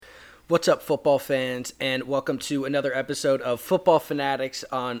What's up, football fans, and welcome to another episode of Football Fanatics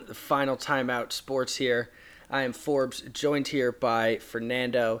on the Final Timeout Sports here. I am Forbes, joined here by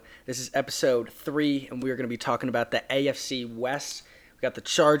Fernando. This is episode 3, and we are going to be talking about the AFC West. We got the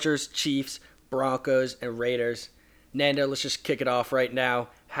Chargers, Chiefs, Broncos, and Raiders. Nando, let's just kick it off right now.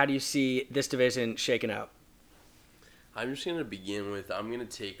 How do you see this division shaking out? I'm just going to begin with, I'm going to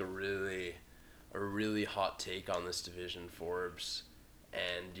take a really hot take on this division, Forbes.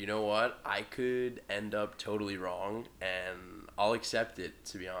 And you know what? I could end up totally wrong, and I'll accept it,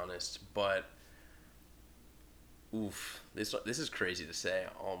 to be honest. But, this is crazy to say,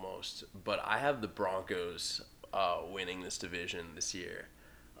 almost. But I have the Broncos winning this division this year.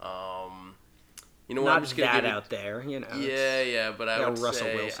 You know what? Not I'm just gonna that give out there, you know. Yeah. But I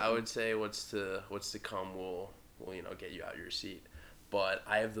Wilson. would say what's to come will get you out of your seat. But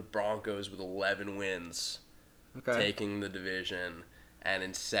I have the Broncos with 11 wins, taking the division. And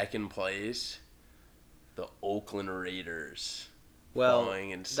in second place, the Oakland Raiders. Well,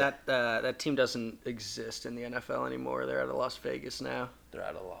 that team doesn't exist in the NFL anymore. They're out of Las Vegas now. They're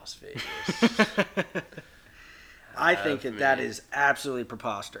out of Las Vegas. I think that is absolutely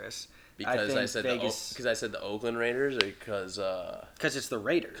preposterous. Because I said the Oakland Raiders, or because it's the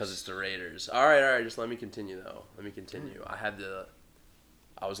Raiders. Because it's the Raiders. All right. Just let me continue though.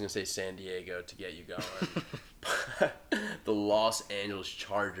 I was gonna say San Diego to get you going. The Los Angeles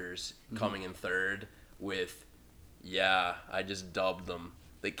Chargers coming in third with, I just dubbed them,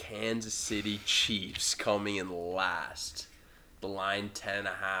 the Kansas City Chiefs coming in last. The line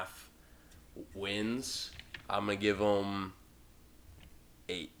 10.5 wins. I'm gonna give them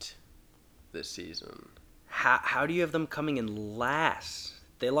 8 this season. How do you have them coming in last?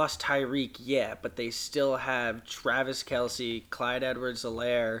 They lost Tyreek, but they still have Travis Kelce, Clyde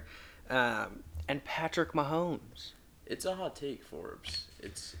Edwards-Helaire, and Patrick Mahomes. It's a hot take, Forbes.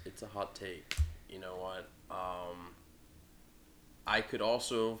 It's a hot take. You know what? I could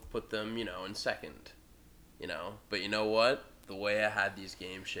also put them, in second. But you know what? The way I had these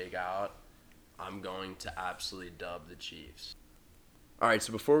games shake out, I'm going to absolutely dub the Chiefs. All right,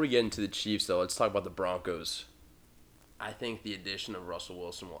 so before we get into the Chiefs, though, let's talk about the Broncos. I think the addition of Russell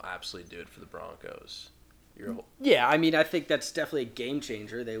Wilson will absolutely do it for the Broncos. I think that's definitely a game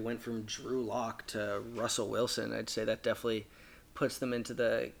changer. They went from Drew Lock to Russell Wilson. I'd say that definitely puts them into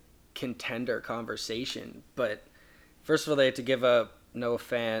the contender conversation. But first of all, they had to give up Noah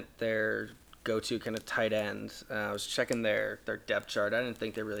Fant, their go-to kind of tight end. I was checking their depth chart. I didn't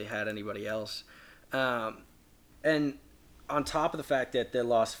think they really had anybody else. And on top of the fact that they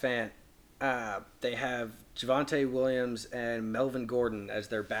lost Fant, they have Javonte Williams and Melvin Gordon as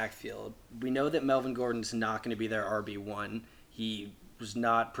their backfield. We know that Melvin Gordon's not going to be their RB1. He was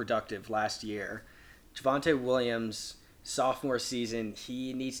not productive last year. Javonte Williams, sophomore season,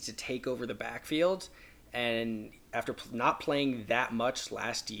 he needs to take over the backfield. And after not playing that much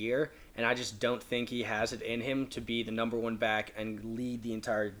last year, and I just don't think he has it in him to be the number one back and lead the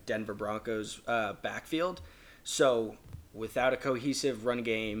entire Denver Broncos backfield. So without a cohesive run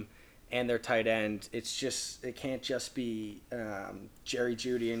game and their tight end, it can't just be Jerry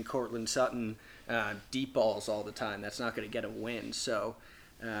Jeudy and Courtland Sutton deep balls all the time. That's not going to get a win. So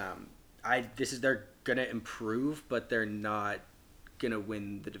they're going to improve, but they're not going to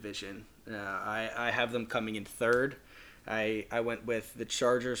win the division. I have them coming in third. I went with the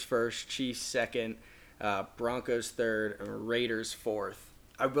Chargers first, Chiefs second, Broncos third, and Raiders fourth.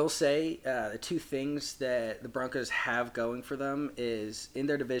 I will say the two things that the Broncos have going for them is in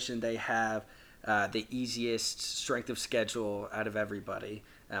their division they have the easiest strength of schedule out of everybody.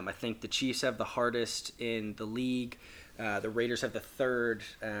 I think the Chiefs have the hardest in the league. The Raiders have the third,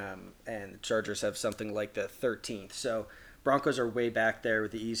 and the Chargers have something like the 13th. So Broncos are way back there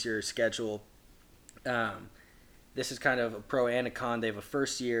with the easier schedule. This is kind of a pro and a con. They have a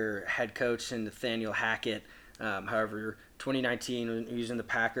first-year head coach in Nathaniel Hackett. However, 2019, using the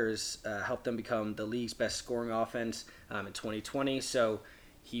Packers, helped them become the league's best scoring offense in 2020. So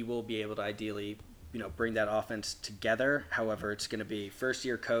he will be able to ideally, bring that offense together. However, it's going to be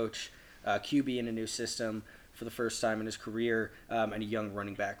first-year coach, QB in a new system for the first time in his career, and a young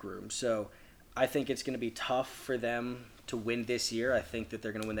running back room. So I think it's going to be tough for them to win this year. I think that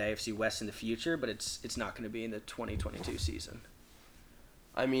they're going to win the AFC West in the future, but it's not going to be in the 2022 season.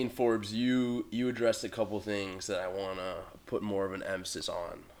 I mean, Forbes, you addressed a couple things that I want to put more of an emphasis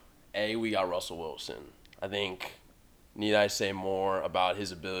on. A, we got Russell Wilson. I think, need I say more about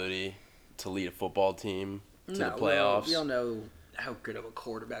his ability to lead a football team to the playoffs? We all know how good of a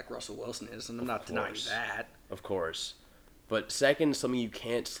quarterback Russell Wilson is, and I'm not denying that. Of course. But second, something you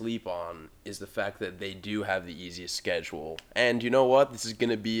can't sleep on is the fact that they do have the easiest schedule. And you know what? This is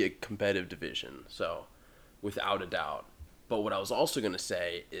going to be a competitive division. So, without a doubt. But what I was also going to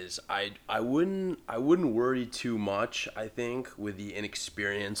say is I wouldn't worry too much, I think, with the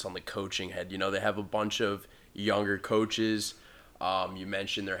inexperience on the coaching head. You know, they have a bunch of younger coaches. You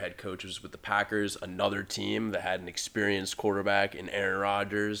mentioned their head coaches with the Packers, another team that had an experienced quarterback in Aaron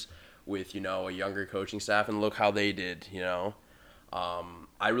Rodgers with, you know, a younger coaching staff, and look how they did, you know.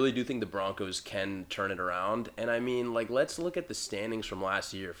 I really do think the Broncos can turn it around. And I mean, like, let's look at the standings from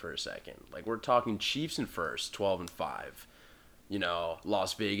last year for a second. Like, we're talking Chiefs in first, 12-5. You know,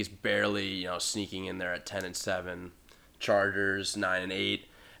 Las Vegas barely, you know, sneaking in there at 10-7. Chargers 9-8,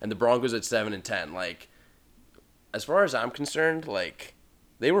 and the Broncos at 7-10. Like, as far as I'm concerned, like,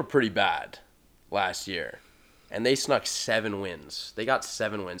 they were pretty bad last year. And they snuck 7 wins. They got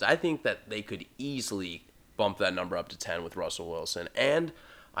 7 wins. I think that they could easily bump that number up to 10 with Russell Wilson. And,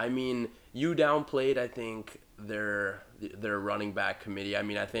 I mean, you downplayed, I think, their running back committee. I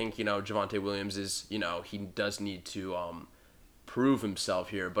mean, I think, you know, Javonte Williams is, you know, he does need to prove himself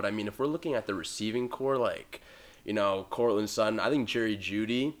here. But, I mean, if we're looking at the receiving core, like, you know, Cortland Sutton, I think Jerry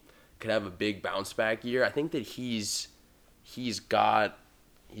Jeudy could have a big bounce back year. I think that he's got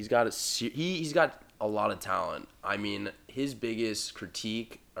a lot of talent. I mean, his biggest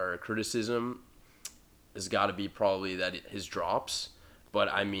critique or criticism has got to be probably that his drops.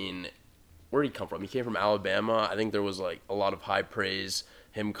 But I mean, where did he come from? He came from Alabama. I think there was like a lot of high praise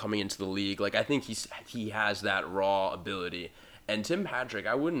him coming into the league. Like, I think he has that raw ability. And Tim Patrick,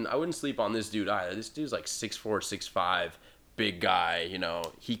 I wouldn't sleep on this dude either. This dude's like 6'4", 6'5", big guy. You know,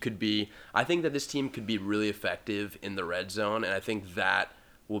 he could be. I think that this team could be really effective in the red zone, and I think that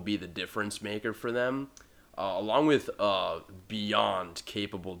will be the difference maker for them, along with beyond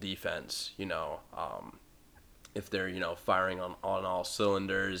capable defense. You know, if they're, you know, firing on all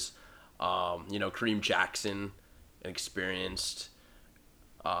cylinders. You know, Kareem Jackson, an experienced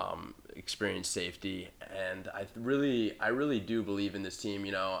safety, and I really do believe in this team.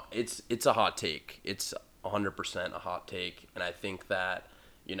 You know, it's a hot take. It's 100% a hot take, and I think that,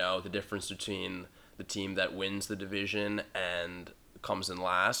 you know, the difference between the team that wins the division and comes in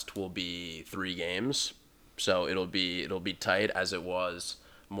last will be 3 games. So it'll be tight, as it was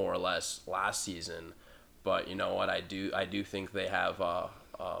more or less last season. But you know what, I do think they have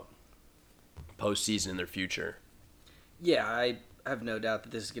postseason in their future. Yeah, I have no doubt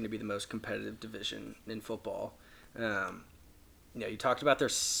that this is going to be the most competitive division in football. You know, you talked about their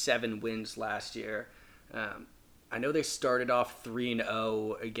 7 wins last year. I know they started off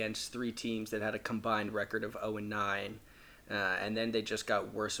 3-0 against 3 teams that had a combined record of 0-9, and then they just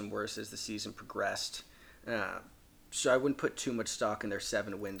got worse and worse as the season progressed. So I wouldn't put too much stock in their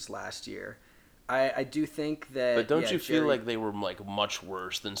 7 wins last year. I do think that. But don't you feel like they were like much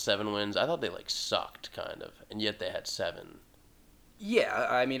worse than 7 wins? I thought they like sucked kind of, and yet they had 7. Yeah,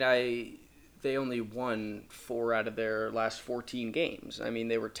 I mean, they only won 4 out of their last 14 games. I mean,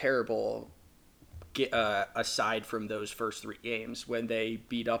 they were terrible. Aside from those first 3 games when they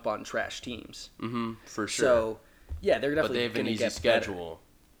beat up on trash teams. Mm-hmm, for sure. So, yeah, they're definitely going to get schedule.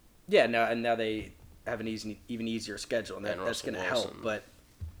 Better. Yeah, now they have an even easier schedule, and that's going to help. But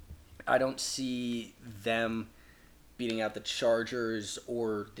I don't see them beating out the Chargers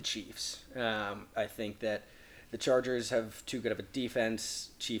or the Chiefs. I think that the Chargers have too good of a defense.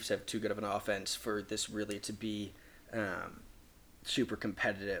 Chiefs have too good of an offense for this really to be super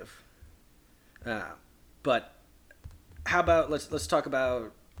competitive. But how about let's talk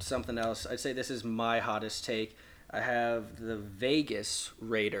about something else. I'd say this is my hottest take. I have the Vegas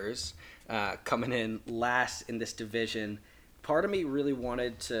Raiders coming in last in this division. Part of me really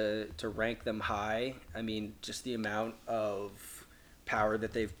wanted to rank them high. I mean, just the amount of power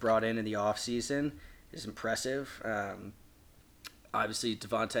that they've brought in the offseason is impressive. Obviously,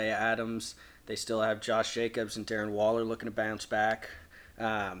 Devontae Adams. They still have Josh Jacobs and Darren Waller looking to bounce back.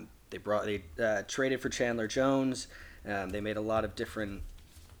 They traded for Chandler Jones. They made a lot of different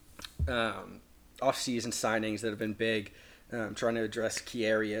off-season signings that have been big, trying to address key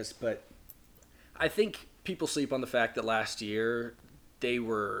areas. But I think people sleep on the fact that last year they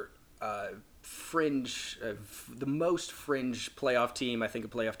were fringe, the most fringe playoff team I think a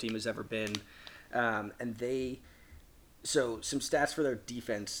playoff team has ever been. So some stats for their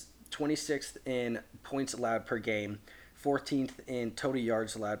defense: 26th in points allowed per game, 14th in total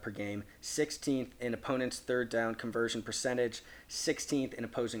yards allowed per game, 16th in opponent's third down conversion percentage, 16th in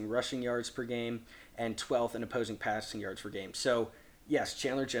opposing rushing yards per game, and 12th in opposing passing yards per game. So, yes,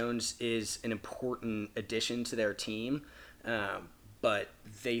 Chandler Jones is an important addition to their team, but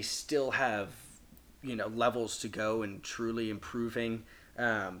they still have levels to go and truly improving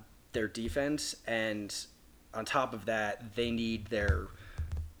their defense. And on top of that, they need their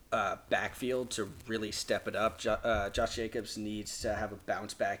backfield to really step it up. Josh Jacobs needs to have a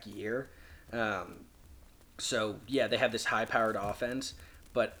bounce back year. So yeah, they have this high powered offense,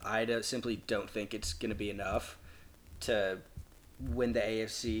 but simply don't think it's going to be enough to win the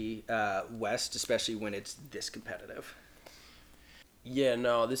AFC West, especially when it's this competitive. Yeah,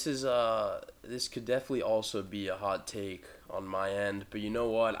 no, this could definitely also be a hot take on my end, but you know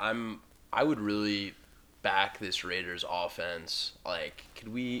what? I would really back this Raiders offense. Like, could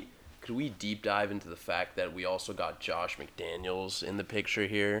we deep dive into the fact that we also got Josh McDaniels in the picture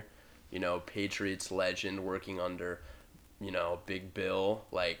here? Patriots legend working under, Big Bill.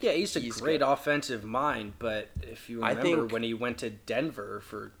 Like, Yeah, he's a great offensive mind, but if you remember when he went to Denver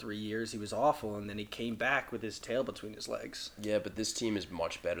for 3 years, he was awful, and then he came back with his tail between his legs. Yeah, but this team is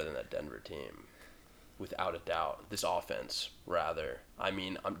much better than that Denver team, without a doubt. This offense, rather. I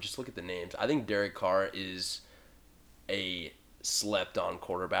mean, just look at the names. I think Derek Carr is a slept-on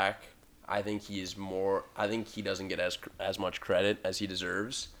quarterback. I think he is more. I think he doesn't get as much credit as he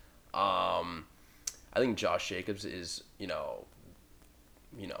deserves. I think Josh Jacobs is, how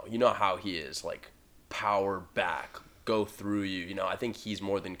he is, like, power back, go through you. I think he's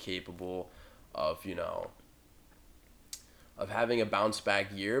more than capable of, of having a bounce back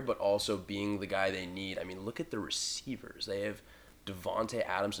year, but also being the guy they need. I mean, look at the receivers. They have Devontae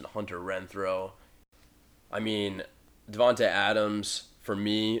Adams and Hunter Renfrow. I mean, Devontae Adams, for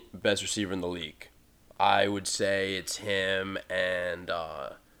me, best receiver in the league. I would say it's him and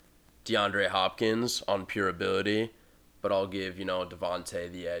DeAndre Hopkins on pure ability, but I'll give,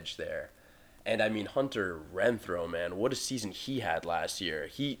 Devontae the edge there. And I mean, Hunter Renfrow, man, what a season he had last year.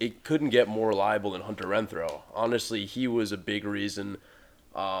 It couldn't get more reliable than Hunter Renfrow. Honestly, he was a big reason,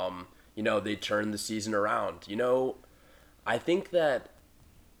 they turned the season around. I think that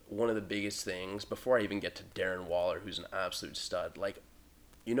one of the biggest things, before I even get to Darren Waller, who's an absolute stud, like,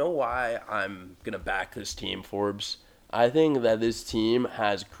 you know why I'm going to back this team, Forbes? I think that this team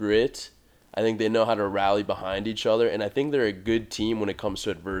has grit. I think they know how to rally behind each other, and I think they're a good team when it comes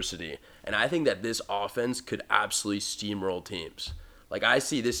to adversity. And I think that this offense could absolutely steamroll teams. Like, I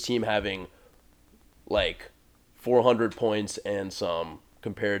see this team having, like, 400 points and some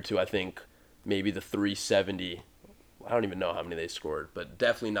compared to, I think, maybe the 370. I don't even know how many they scored, but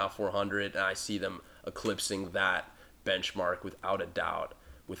definitely not 400, and I see them eclipsing that benchmark without a doubt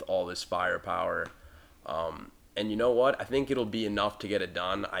with all this firepower. And you know what? I think it'll be enough to get it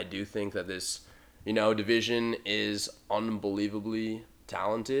done. I do think that this, division is unbelievably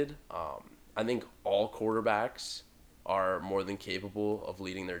talented. I think all quarterbacks are more than capable of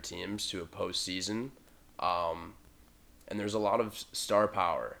leading their teams to a postseason. And there's a lot of star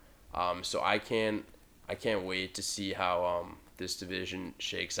power. So I can't wait to see how this division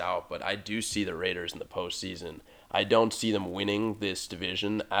shakes out. But I do see the Raiders in the postseason. I don't see them winning this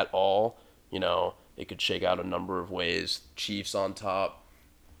division at all. It could shake out a number of ways. Chiefs on top,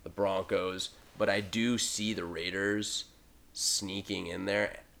 the Broncos. But I do see the Raiders sneaking in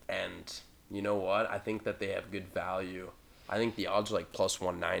there. And you know what? I think that they have good value. I think the odds are like plus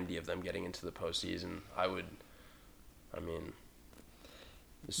 190 of them getting into the postseason.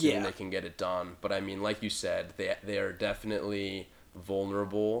 Assuming they can get it done. But I mean, like you said, they are definitely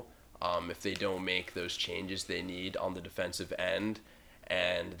vulnerable if they don't make those changes they need on the defensive end.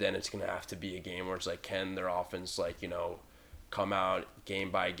 And then it's going to have to be a game where it's like, can their offense, come out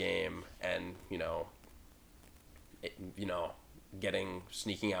game by game and,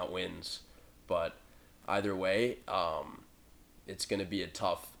 sneaking out wins. But either way, it's going to be a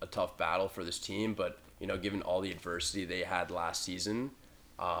tough battle for this team. But, given all the adversity they had last season,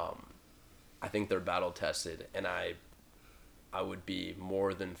 I think they're battle tested. And I would be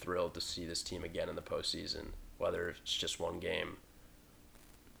more than thrilled to see this team again in the postseason, whether it's just one game.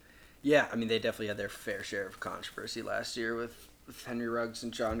 Yeah, I mean, they definitely had their fair share of controversy last year with Henry Ruggs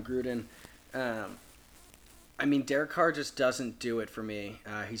and John Gruden. I mean, Derek Carr just doesn't do it for me.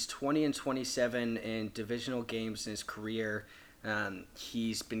 He's 20-27 in divisional games in his career.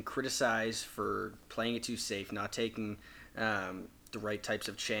 He's been criticized for playing it too safe, not taking the right types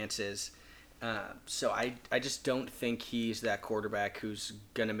of chances. So I just don't think he's that quarterback who's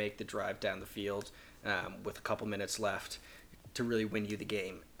going to make the drive down the field with a couple minutes left to really win you the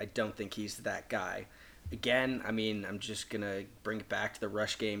game. I don't think he's that guy. Again, I mean, I'm just going to bring it back to the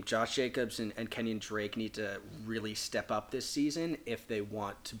rush game. Josh Jacobs and Kenyon Drake need to really step up this season if they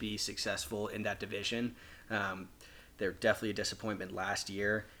want to be successful in that division. They're definitely a disappointment last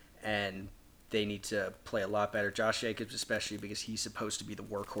year, and they need to play a lot better. Josh Jacobs especially, because he's supposed to be the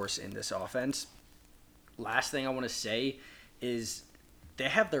workhorse in this offense. last thing I want to say is they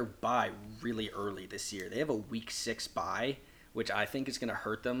have their bye really early this year. They have a week 6 bye, which I think is going to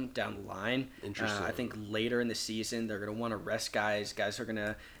hurt them down the line. Interesting. I think later in the season they're going to want to rest guys. Guys are going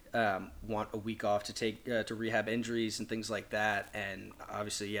to want a week off to take to rehab injuries and things like that. And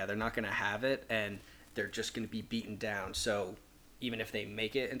obviously, yeah, they're not going to have it, and they're just going to be beaten down. So even if they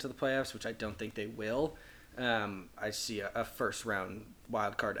make it into the playoffs, which I don't think they will, I see a first round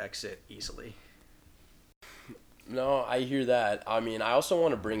wild card exit easily. No, I hear that. I mean, I also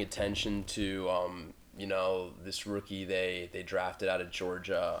want to bring attention to this rookie they drafted out of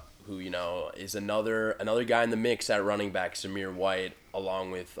Georgia, who is another guy in the mix at running back, Samir White,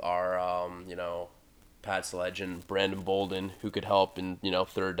 along with our Pats legend Brandon Bolden, who could help in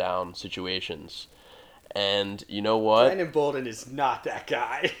third down situations. And you know what? Brandon Bolden is not that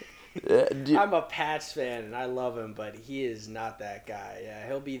guy. I'm a Pats fan and I love him, but he is not that guy. Yeah,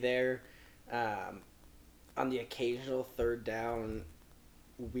 he'll be there on the occasional third down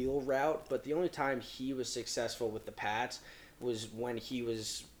wheel route, but the only time he was successful with the Pats was when he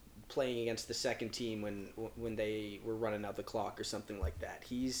was playing against the second team when they were running out the clock or something like that.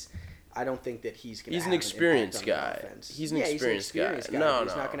 I don't think that he's going to have an experienced impact on guy. the offense. He's an experienced guy. He's No,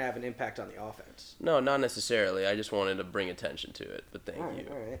 not going to have an impact on the offense. No, not necessarily. I just wanted to bring attention to it, but thank you.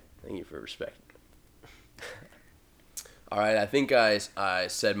 All right. Thank you for respect. All right, I think I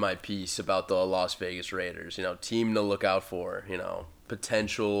said my piece about the Las Vegas Raiders. Team to look out for.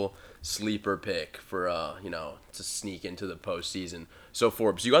 Potential sleeper pick for to sneak into the postseason. So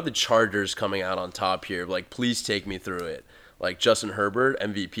Forbes, you got the Chargers coming out on top here. Please take me through it. Justin Herbert,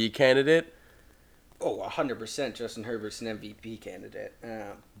 MVP candidate. Oh, 100% Justin Herbert's an MVP candidate.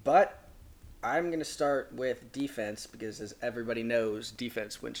 But I'm going to start with defense because, as everybody knows,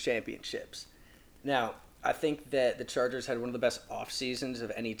 defense wins championships. Now, I think that the Chargers had one of the best off seasons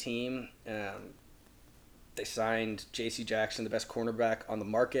of any team. They signed J.C. Jackson, the best cornerback on the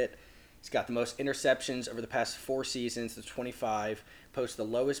market. He's got the most interceptions over the past 4 seasons, the 25. Posts the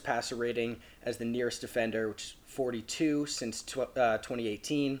lowest passer rating as the nearest defender, which is 42 since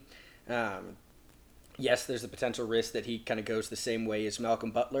 2018. Yes, there's the potential risk that he kind of goes the same way as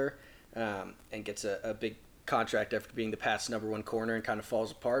Malcolm Butler and gets a big contract after being the Pats' #1 corner and kind of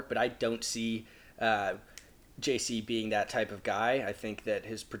falls apart. But I don't see JC being that type of guy. I think that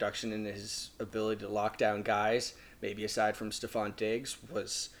his production and his ability to lock down guys, maybe aside from Stephon Diggs,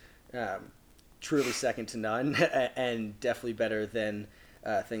 was truly second to none and definitely better than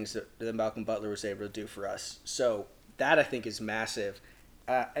things that Malcolm Butler was able to do for us. So that, I think, is massive.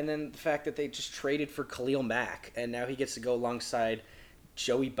 And then the fact that they just traded for Khalil Mack, and now he gets to go alongside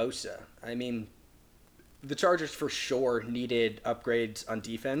Joey Bosa. I mean, the Chargers for sure needed upgrades on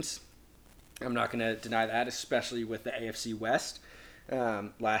defense. I'm not going to deny that, especially with the AFC West.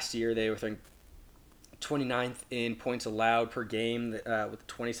 Last year, they were 29th in points allowed per game with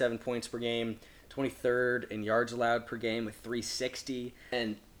 27 points per game, 23rd in yards allowed per game with 360.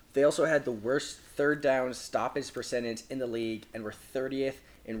 And they also had the worst third down stoppage percentage in the league and were 30th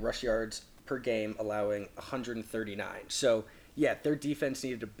in rush yards per game, allowing 139. So, yeah, their defense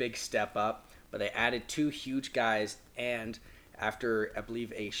needed a big step up, but they added 2 huge guys, and after, I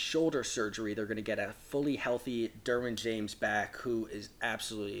believe, a shoulder surgery, they're going to get a fully healthy Derwin James back, who is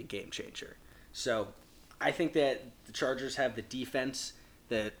absolutely a game changer. So I think that the Chargers have the defense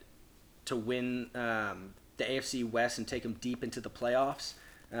to win the AFC West and take them deep into the playoffs.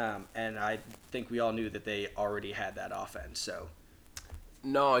 And I think we all knew that they already had that offense. So,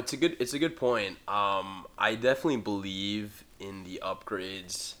 no, it's a good point. I definitely believe in the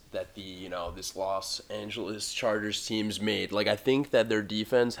upgrades that this Los Angeles Chargers team's made. I think that their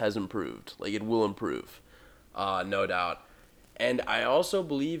defense has improved. It will improve, no doubt. And I also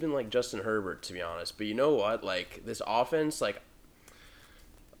believe in Justin Herbert, to be honest. But you know what? This offense,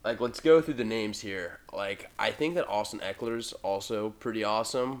 let's go through the names here. I think that Austin Eckler's also pretty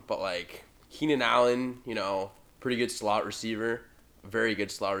awesome. But Keenan Allen, pretty good slot receiver, very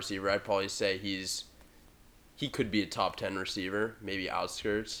good slot receiver. I'd probably say he could be a top 10 receiver, maybe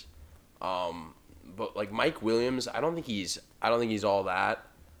outskirts. But Mike Williams, I don't think he's all that.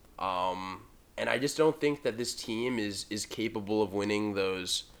 And I just don't think that this team is capable of winning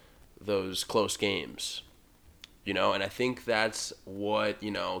those close games. And I think that's what,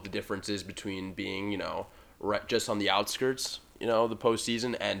 the difference is between being, right just on the outskirts, the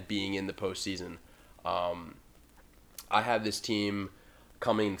postseason, and being in the postseason. I have this team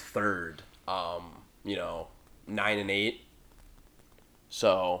coming third, 9-8.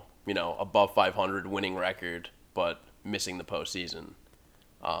 So, above 500 winning record, but missing the postseason.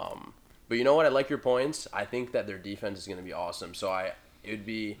 But you know what? I like your points. I think that their defense is going to be awesome. So it would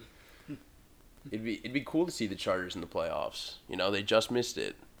be It'd be cool to see the Chargers in the playoffs. They just missed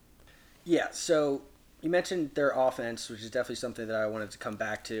it. Yeah, so you mentioned their offense, which is definitely something that I wanted to come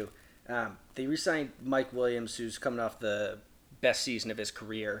back to. They re-signed Mike Williams, who's coming off the best season of his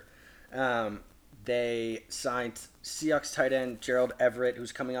career. They signed Seahawks tight end Gerald Everett,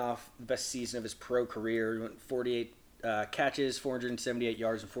 who's coming off the best season of his pro career. He went 48 catches, 478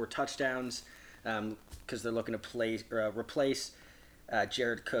 yards, and 4 touchdowns, because they're looking to replace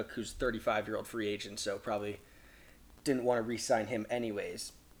Jared Cook, who's 35-year-old free agent, so probably didn't want to re-sign him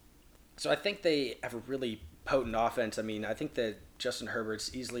anyways. So I think they have a really potent offense. I mean, I think that Justin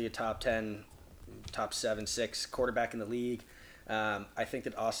Herbert's easily a top 10, top 7, 6 quarterback in the league. I think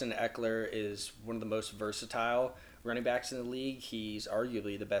that Austin Eckler is one of the most versatile running backs in the league. He's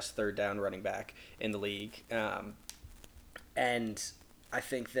arguably the best third down running back in the league. And I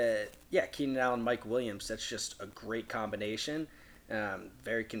think that, Keenan Allen, Mike Williams, that's just a great combination.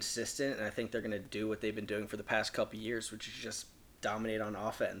 Very consistent, and I think they're going to do what they've been doing for the past couple of years, which is just dominate on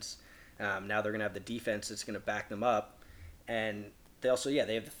offense. Now they're going to have the defense that's going to back them up. And they also,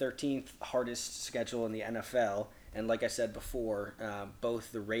 they have the 13th hardest schedule in the NFL. And like I said before,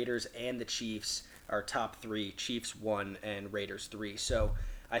 both the Raiders and the Chiefs are top 3, Chiefs 1 and Raiders 3. So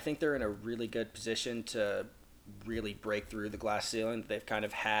I think they're in a really good position to really break through the glass ceiling that they've kind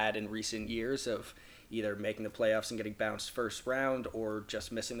of had in recent years of either making the playoffs and getting bounced first round or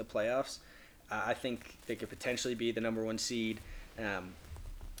just missing the playoffs. I think they could potentially be the number 1 seed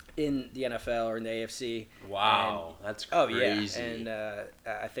in the NFL or in the AFC. Wow, that's crazy. Oh, yeah. And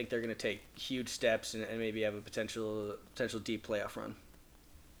I think they're going to take huge steps and maybe have a potential deep playoff run.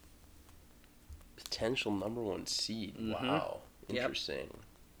 Potential number 1 seed. Mm-hmm. Wow, interesting. Yep.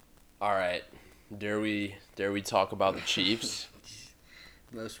 All right, dare we talk about the Chiefs?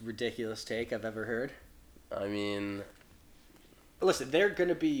 Most ridiculous take I've ever heard. I mean, listen, they're going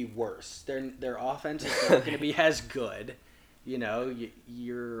to be worse. Their offense is not going to be as good.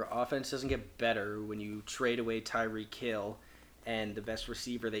 Your offense doesn't get better when you trade away Tyreek Hill, and the best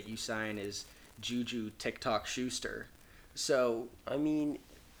receiver that you sign is Juju TikTok Schuster. So, I mean,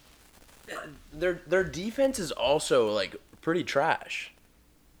 their defense is also like pretty trash.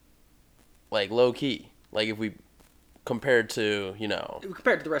 Like low key. Like if we compared to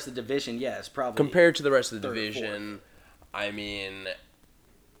compared to the rest of the division, yes, probably. Compared to the rest of the division, I mean,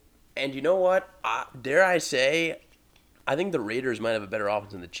 and you know what? Dare I say, I think the Raiders might have a better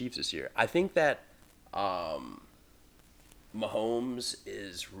offense than the Chiefs this year. I think that Mahomes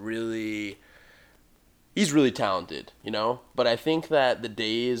is really talented, But I think that the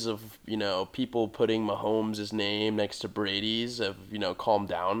days of, people putting Mahomes' name next to Brady's have, calmed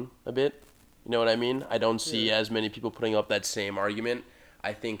down a bit. You know what I mean? I don't see as many people putting up that same argument.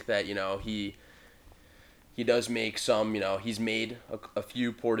 I think that, he does make some, he's made a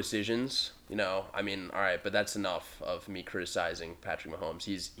few poor decisions. I mean, all right, but that's enough of me criticizing Patrick Mahomes.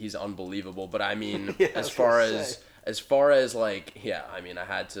 He's unbelievable. But I mean, as far as like, I mean, I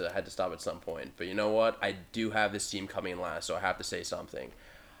had to stop at some point. But you know what? I do have this team coming in last, so I have to say something.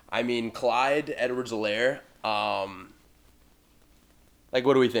 I mean, Clyde Edwards-Helaire, like,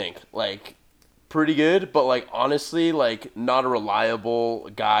 what do we think? Like, pretty good, but like honestly, like not a reliable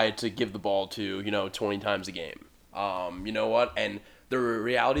guy to give the ball to, 20 times a game. You know what? And the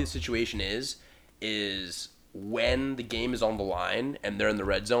reality of the situation is when the game is on the line and they're in the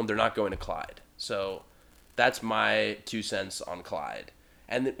red zone, they're not going to Clyde. So that's my 2 cents on Clyde.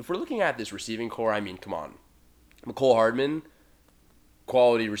 And if we're looking at this receiving core, I mean, come on. McCole Hardman,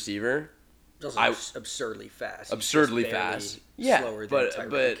 quality receiver. Absurdly fast. Absurdly fast. Yeah, slower than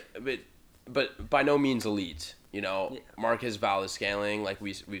Tyreek. But by no means elite, Marquez Valdes-Scantling, like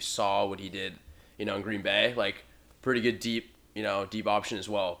we saw what he did, in Green Bay, like pretty good deep option as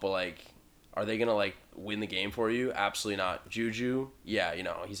well. But like, are they gonna like win the game for you? Absolutely not. Juju, yeah,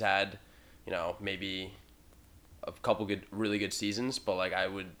 he's had, maybe a couple really good seasons, but like I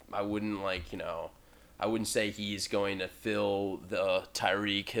wouldn't say he's going to fill the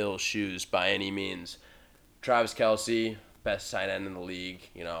Tyreek Hill shoes by any means. Travis Kelce, best tight end in the league,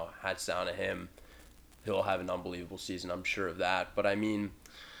 hats down to him. He'll have an unbelievable season, I'm sure of that. But I mean,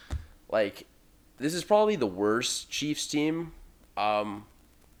 like, this is probably the worst Chiefs team in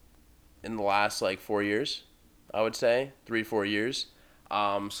the last like 4 years, I would say 3-4 years.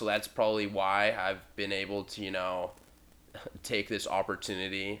 So that's probably why I've been able to take this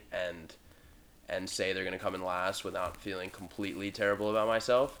opportunity and say they're gonna come in last without feeling completely terrible about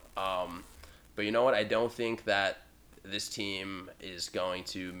myself. But you know what? I don't think that this team is going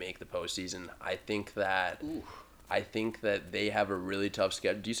to make the postseason. I think that they have a really tough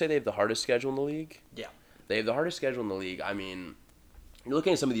schedule. Do you say they have the hardest schedule in the league? Yeah. They have the hardest schedule in the league. I mean, you're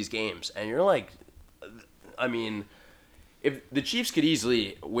looking at some of these games, and you're like, I mean, if the Chiefs could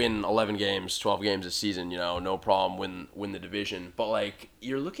easily win 11 games, 12 games this season, no problem, win the division. But like,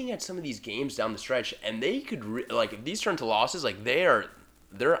 you're looking at some of these games down the stretch, and they could like, if these turn to losses, like they're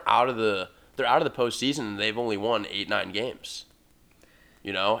out of the postseason, and they've only won 8-9 games.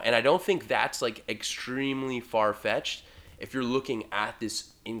 And I don't think that's like extremely far fetched if you're looking at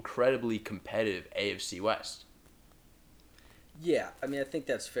this incredibly competitive AFC West. Yeah, I mean, I think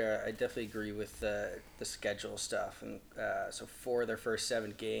that's fair. I definitely agree with the schedule stuff. And so 4 of their first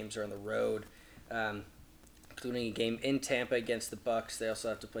 7 games are on the road, including a game in Tampa against the Bucks. They also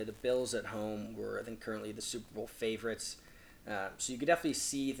have to play the Bills at home, who are, I think, currently the Super Bowl favorites. So you could definitely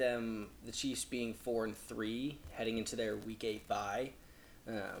see the Chiefs being 4-3 heading into their Week 8 bye.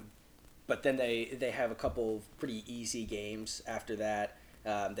 But then they have a couple of pretty easy games after that.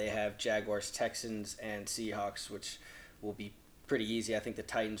 They have Jaguars, Texans, and Seahawks, which will be pretty easy. I think the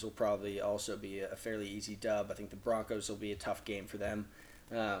Titans will probably also be a fairly easy dub. I think the Broncos will be a tough game for them.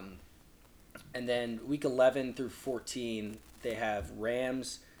 And then Week 11 through 14, they have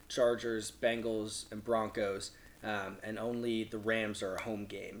Rams, Chargers, Bengals, and Broncos, and only the Rams are a home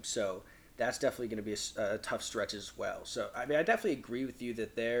game. So that's definitely going to be a tough stretch as well. So, I mean, I definitely agree with you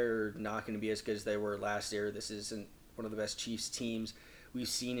that they're not going to be as good as they were last year. This isn't one of the best Chiefs teams we've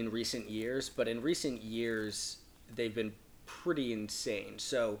seen in recent years, but in recent years, they've been pretty insane.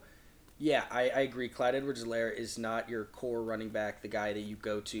 So, yeah, I agree. Clyde Edwards-Helaire is not your core running back, the guy that you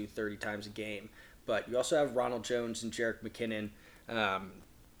go to 30 times a game. But you also have Ronald Jones and Jerick McKinnon.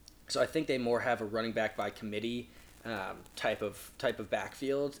 So I think they more have a running back by committee type of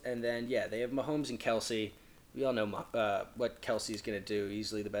backfield. And then, yeah, they have Mahomes and Kelsey. We all know what Kelsey's going to do.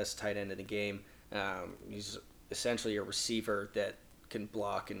 Easily the best tight end in the game. He's essentially a receiver that can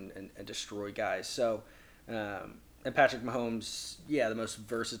block and destroy guys. So, and Patrick Mahomes, yeah, the most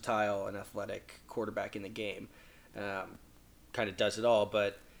versatile and athletic quarterback in the game. Kind of does it all,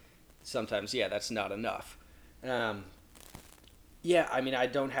 but sometimes, yeah, that's not enough. Yeah, I mean, I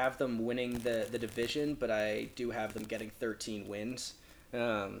don't have them winning the division, but I do have them getting 13 wins.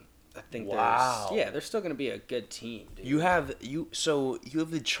 I think they're still going to be a good team, dude. You have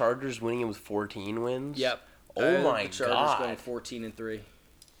the Chargers winning it with 14 wins? Yep. Oh my the Chargers going 14-3.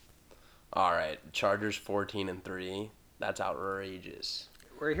 All right, Chargers 14-3. That's outrageous.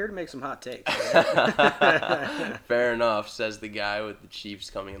 We're here to make some hot takes. Right? Fair enough, says the guy with the Chiefs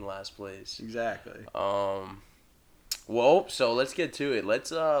coming in last place. Exactly. Well, so let's get to it.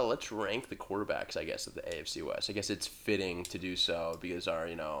 Let's rank the quarterbacks, I guess, of the AFC West. I guess it's fitting to do so because our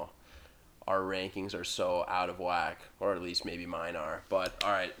rankings are so out of whack, or at least maybe mine are. But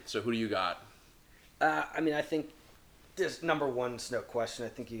all right, so who do you got? I mean, I think this number one's no question. I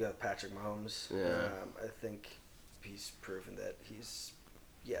think you got Patrick Mahomes. Yeah. I think he's proven that he's,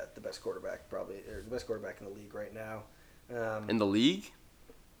 the best quarterback probably, or the best quarterback in the league right now. In the league?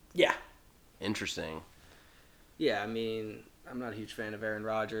 Yeah. Interesting. Yeah, I mean, I'm not a huge fan of Aaron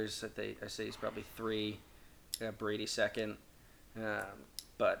Rodgers. I say he's probably 3. Brady second.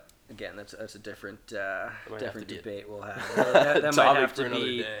 But again, that's a different debate we'll have. That might have to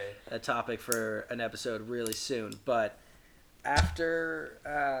be a topic for an episode really soon. But after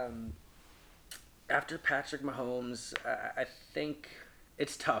Patrick Mahomes, I think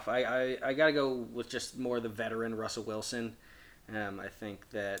it's tough. I gotta go with just more the veteran Russell Wilson. I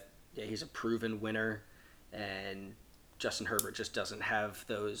think that he's a proven winner, and Justin Herbert just doesn't have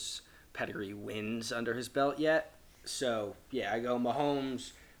those pedigree wins under his belt yet. So I go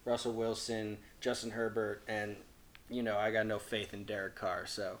Mahomes, Russell Wilson, Justin Herbert, and I got no faith in Derek Carr.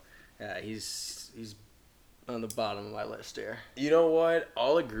 So he's on the bottom of my list here. You know what?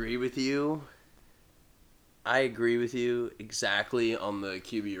 I'll agree with you. I agree with you exactly on the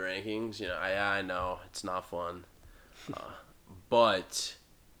QB rankings. I know it's not fun, but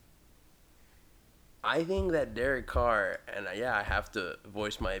I think that Derek Carr, and I have to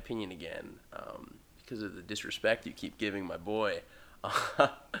voice my opinion again because of the disrespect you keep giving my boy.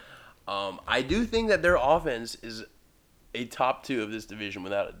 I do think that their offense is a top 2 of this division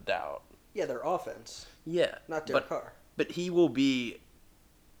without a doubt. Yeah, their offense. Yeah, not Derek Carr. But he will be.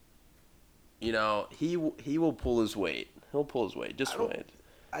 He will pull his weight. He'll pull his weight. Just wait.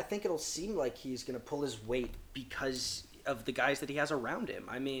 I think it'll seem like he's going to pull his weight because of the guys that he has around him.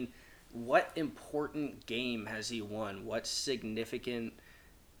 I mean, what important game has he won? What significant,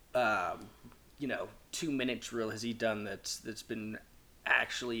 2-minute drill has he done that's been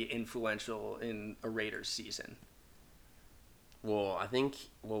actually influential in a Raiders season? Well, I think,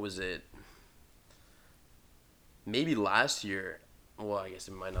 what was it? Maybe last year. Well, I guess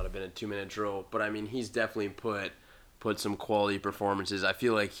it might not have been a 2-minute drill, but I mean, he's definitely put put some quality performances. I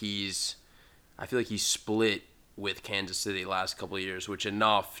feel like he's split with Kansas City last couple of years, which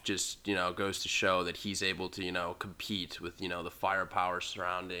enough just, goes to show that he's able to, compete with, the firepower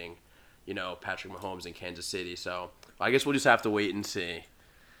surrounding, Patrick Mahomes in Kansas City. So I guess we'll just have to wait and see.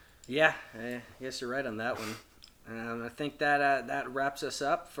 Yeah, I guess you're right on that one. I think that wraps us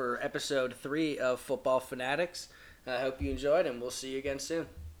up for episode 3 of Football Fanatics. I hope you enjoyed, and we'll see you again soon.